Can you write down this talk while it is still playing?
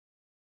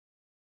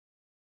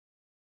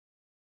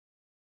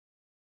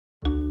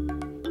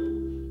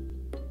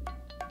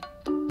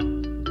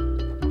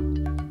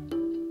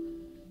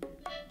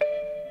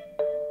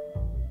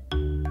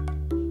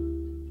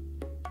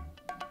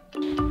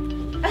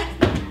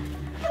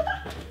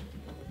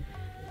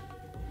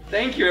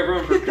Thank you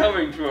everyone for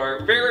coming to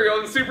our very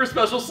own super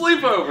special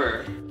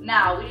sleepover.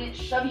 Now, we didn't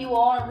shove you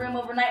all in a room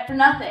overnight for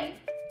nothing.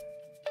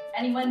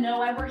 Anyone know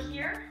why we're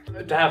here?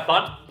 To have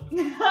fun?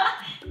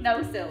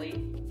 No,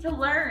 silly. To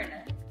learn.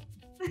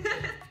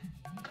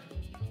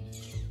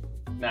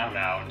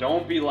 Now,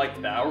 don't be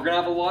like that. We're gonna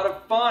have a lot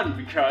of fun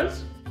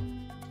because...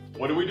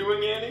 What are we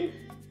doing, Annie?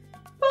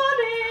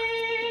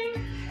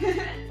 Bonding!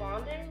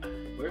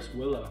 Bonding? Where's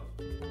Willow?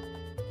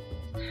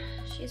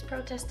 She's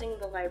protesting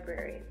the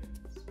library.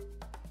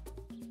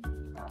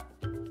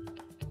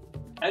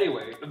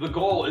 Anyway, the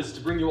goal is to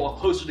bring you all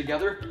closer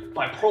together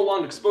by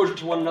prolonged exposure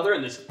to one another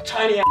in this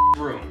tiny ass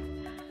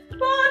room.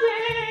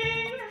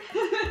 Bonding!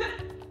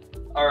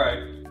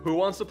 Alright, who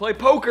wants to play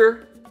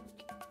poker?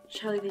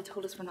 Charlie, they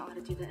told us we're not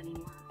allowed to do that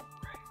anymore.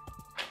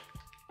 Right.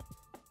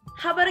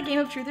 How about a game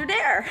of truth or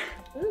dare?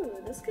 Ooh,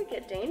 this could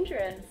get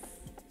dangerous.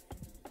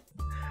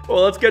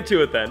 Well, let's get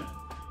to it then.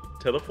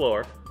 To the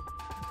floor.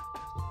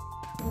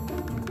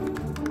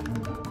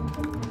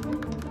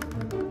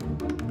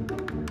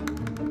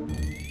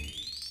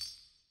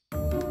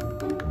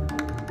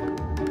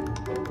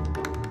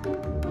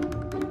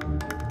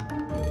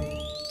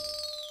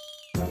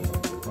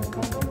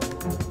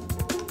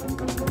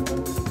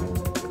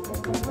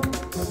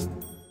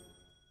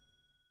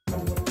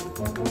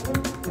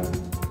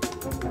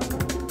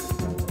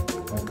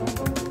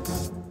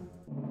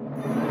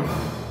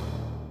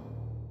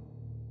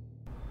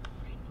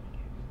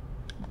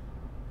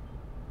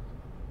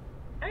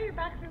 Oh, you're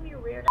back from your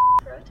weird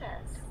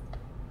protest.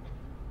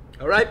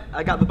 Alright,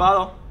 I got the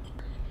bottle.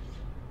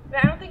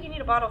 But I don't think you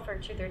need a bottle for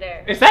truth or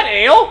dare. Is that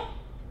ale?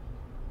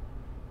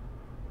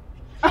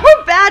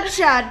 Oh, bad,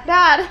 Chad,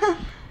 bad.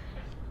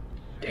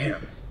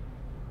 Damn.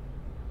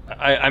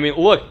 I mean,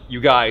 look,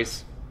 you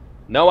guys.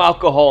 No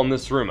alcohol in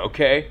this room,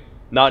 okay?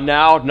 Not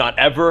now, not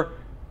ever.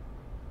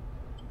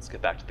 Let's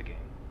get back to the game.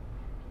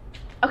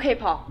 Okay,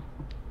 Paul.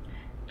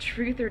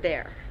 Truth or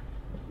dare?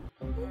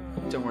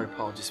 Don't worry,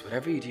 Paul. Just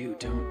whatever you do,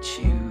 don't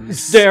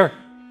choose. Dare!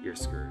 You're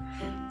screwed.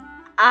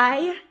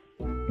 I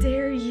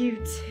dare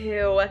you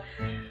to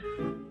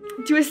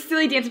do a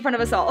silly dance in front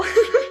of us all.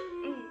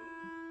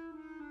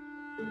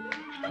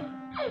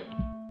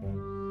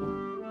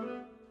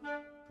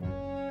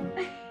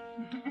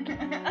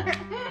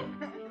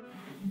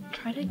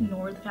 Try to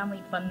ignore the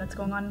family fun that's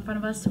going on in front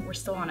of us. We're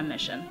still on a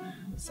mission.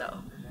 So,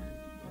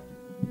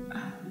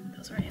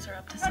 those rays are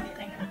up to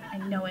something. I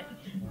know it.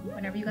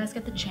 Whenever you guys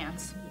get the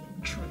chance,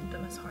 truth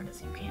them as hard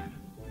as you can.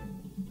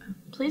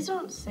 Please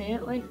don't say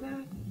it like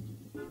that.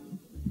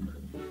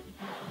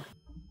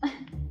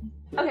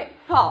 Okay,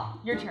 Paul,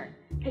 your turn.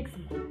 Pick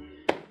someone.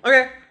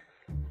 Okay.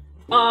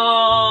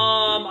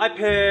 I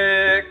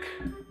pick...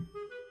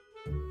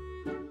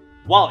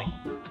 Wally.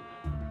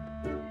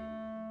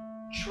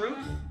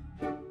 Truth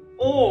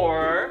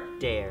or...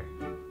 Dare.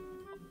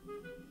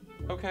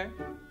 Okay.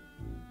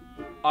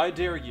 I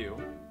dare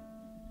you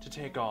to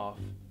take off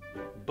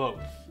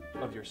both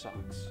of your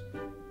socks.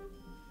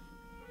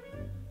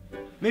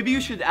 Maybe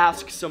you should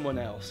ask someone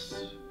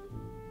else.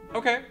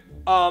 Okay.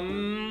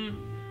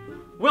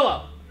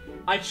 Willow,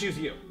 I choose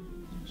you.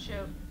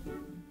 Shoot.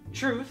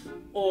 Truth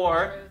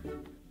or...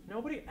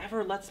 Nobody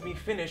ever lets me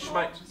finish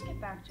my... Just get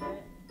back to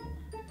it.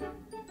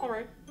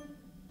 Alright.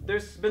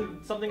 There's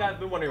been something I've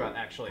been wondering about,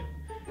 actually.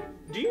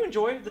 Do you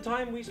enjoy the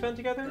time we spend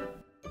together?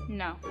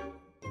 No.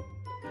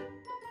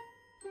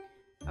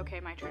 Okay,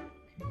 my turn.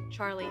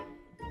 Charlie,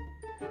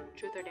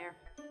 truth or dare?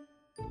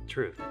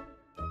 Truth.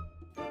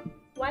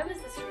 Why was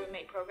this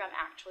roommate program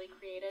actually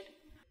created?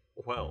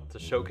 Well, to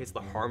showcase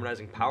the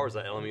harmonizing powers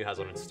that LMU has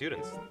on its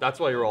students. That's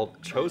why you're all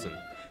chosen,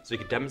 so you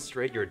can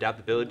demonstrate your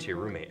adaptability to your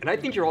roommate. And I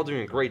think you're all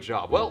doing a great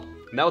job. Well,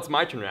 now it's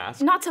my turn to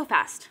ask. Not so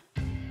fast.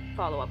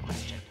 Follow-up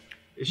question.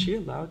 Is she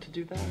allowed to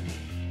do that?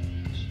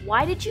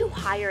 Why did you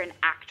hire an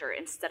actor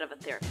instead of a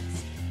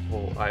therapist?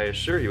 Well, I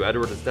assure you,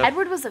 Edward is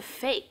Edward was a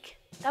fake.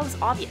 That was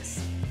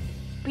obvious.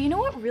 But you know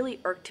what really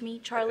irked me,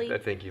 Charlie? I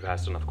think you've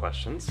asked enough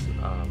questions.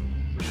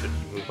 We should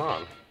move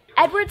on.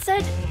 Edward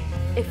said,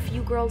 if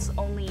you girls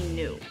only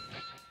knew.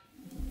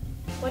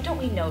 What don't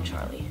we know,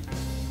 Charlie?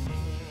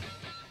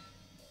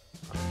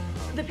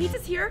 The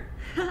pizza's here.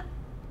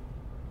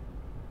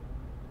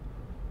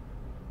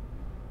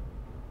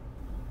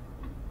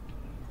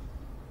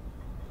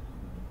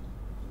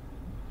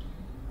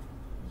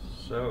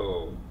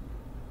 So,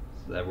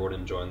 is everyone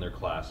enjoying their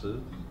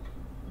classes?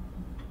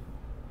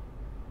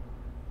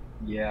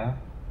 Yeah.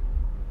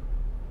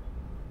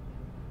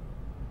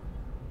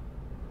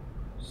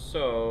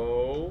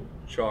 So,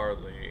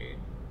 Charlie,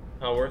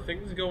 how are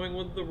things going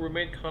with the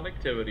roommate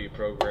connectivity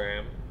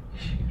program?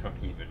 You don't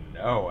even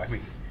know. I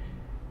mean,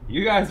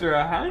 you guys are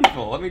a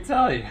handful, let me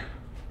tell you.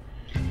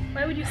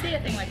 Why would you say a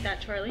thing like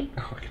that, Charlie?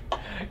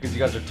 Because you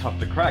guys are tough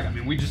to crack. I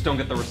mean, we just don't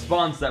get the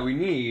response that we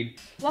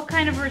need. What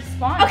kind of a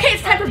response? Okay,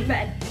 it's time for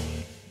bed.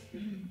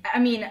 I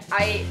mean,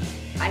 I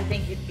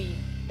think it'd be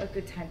a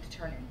good time to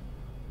turn in.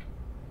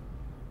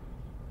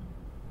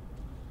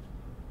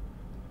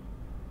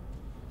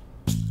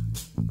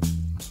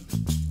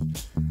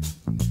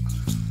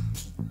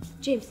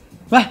 James.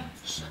 What?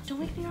 Don't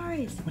wake the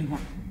RAs. What do you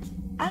want?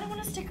 I don't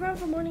want to stick around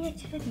for morning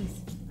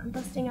activities. I'm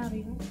busting out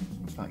even.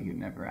 Thought you'd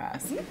never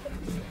ask.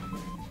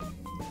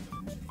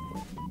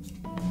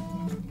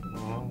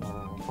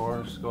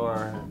 Four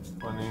score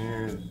 20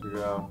 years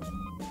ago.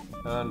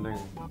 Ending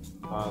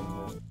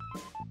on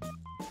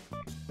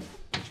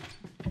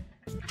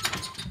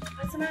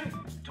What's the matter?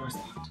 Door's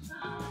locked.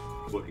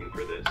 Looking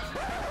for this.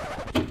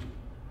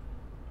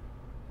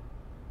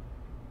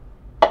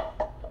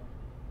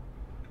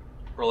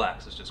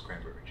 Relax, it's just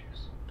cranberry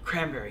juice.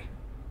 Cranberry.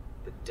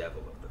 The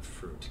devil of the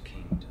fruit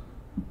kingdom.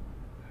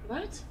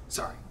 What?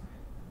 Sorry.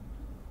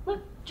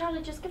 Look,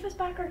 Charlie, just give us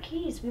back our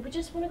keys. We would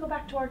just want to go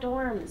back to our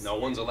dorms. No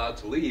one's allowed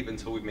to leave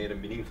until we've made a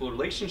meaningful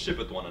relationship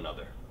with one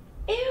another.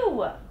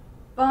 Ew!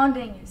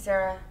 Bonding,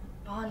 Sarah.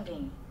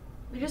 Bonding.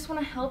 We just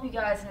want to help you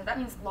guys, and if that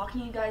means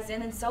locking you guys in,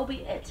 then so be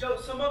it. Yo,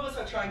 some of us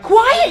are trying to...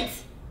 Quiet!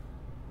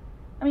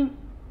 I mean,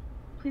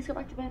 please go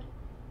back to bed.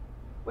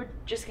 We're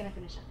just gonna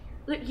finish up here.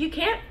 Look, you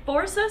can't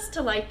force us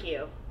to like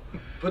you.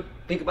 But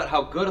think about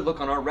how good it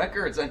look on our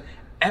records, and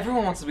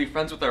everyone wants to be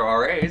friends with their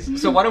RAs,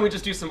 so why don't we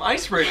just do some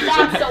icebreakers?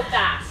 Not so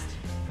fast.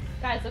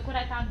 Guys, look what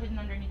I found hidden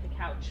underneath the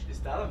couch. Is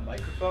that a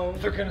microphone?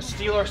 They're gonna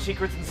steal our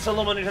secrets and sell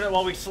them on the internet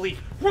while we sleep.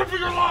 Run for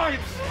your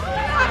lives!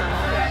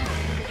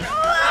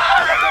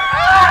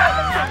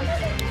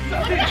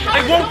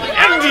 I won't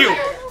end you!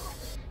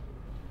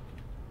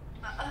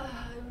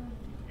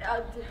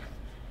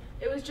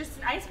 It was just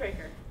an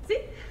icebreaker.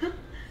 See?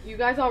 You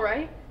guys all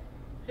right?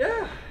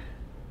 Yeah,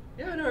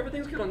 no,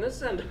 everything's good on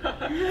this end.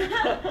 What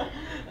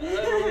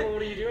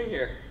are you doing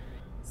here?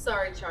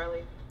 Sorry,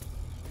 Charlie.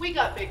 We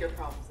got bigger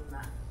problems than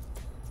that.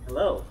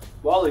 Hello.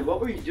 Wally, what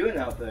were you doing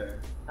out there?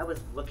 I was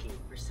looking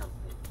for something.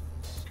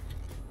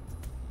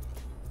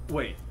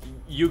 Wait,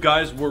 you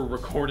guys were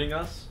recording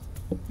us?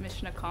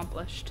 Mission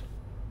accomplished.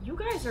 You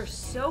guys are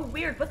so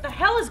weird. What the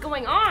hell is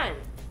going on?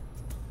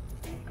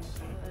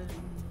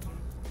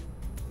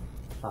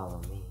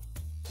 Follow me.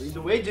 Lead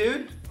the way,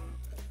 dude.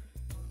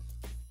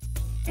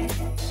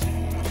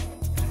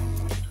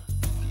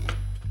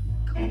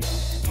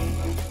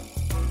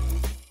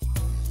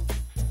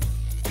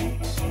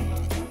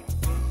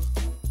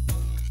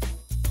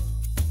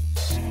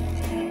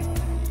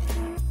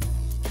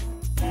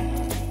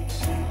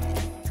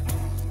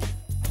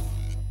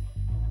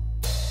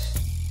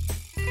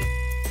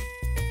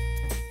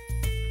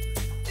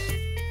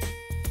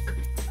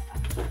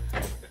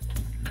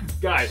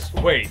 Guys,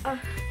 wait.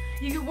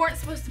 You weren't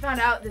supposed to find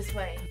out this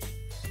way.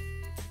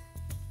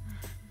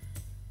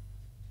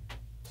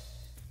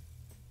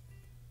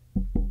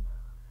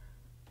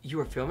 You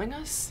were filming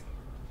us?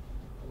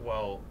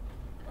 Well,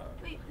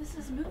 Wait, this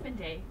is movement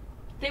day.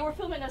 They were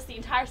filming us the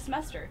entire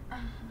semester. I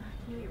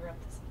knew you were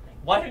up to something.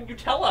 why didn't you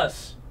tell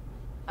us?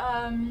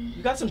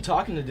 You got some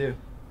talking to do.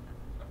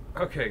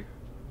 Okay,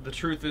 the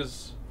truth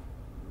is,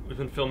 we've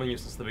been filming you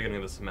since the beginning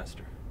of the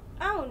semester.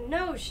 Oh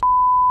no,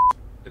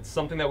 It's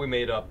something that we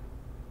made up.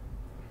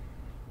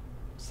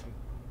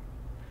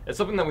 It's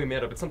something that we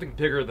made up. It's something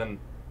bigger than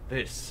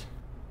this.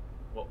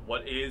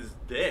 What is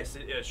this?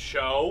 A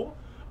show?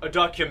 A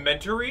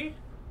documentary?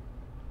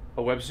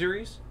 A web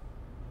series?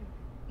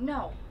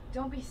 No,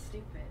 don't be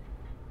stupid.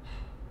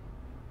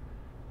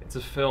 It's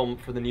a film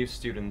for the new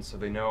students so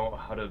they know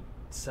how to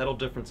settle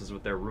differences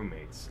with their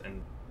roommates. And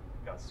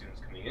we've got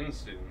students coming in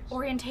soon.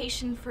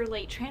 Orientation for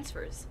late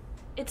transfers.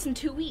 It's in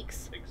 2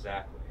 weeks.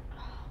 Exactly.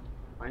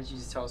 Why didn't you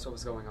just tell us what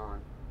was going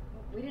on?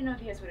 We didn't know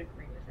if you guys would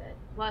agree with it.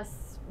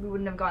 Plus, we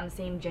wouldn't have gotten the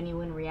same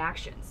genuine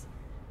reactions.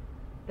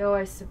 Though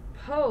I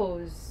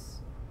suppose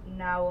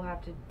now we'll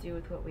have to do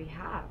with what we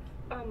have.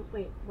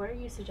 wait, what are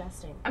you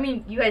suggesting? I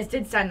mean, you guys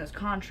did sign those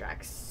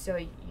contracts, so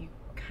you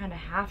kind of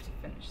have to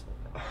finish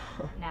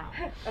them now.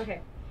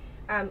 Okay,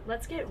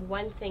 let's get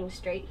one thing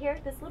straight here.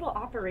 This little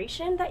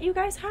operation that you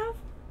guys have,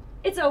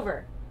 it's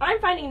over. I'm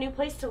finding a new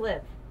place to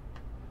live.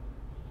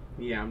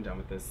 Yeah, I'm done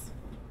with this.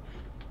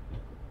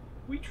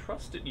 We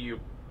trusted you.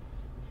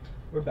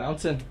 We're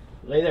bouncing.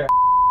 Lay there.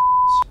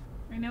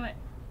 I knew it.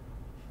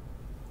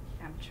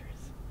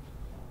 Amateurs.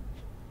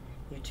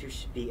 You two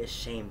should be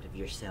ashamed of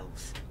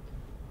yourselves.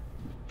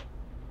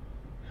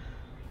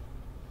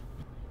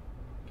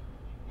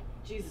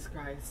 Jesus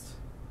Christ.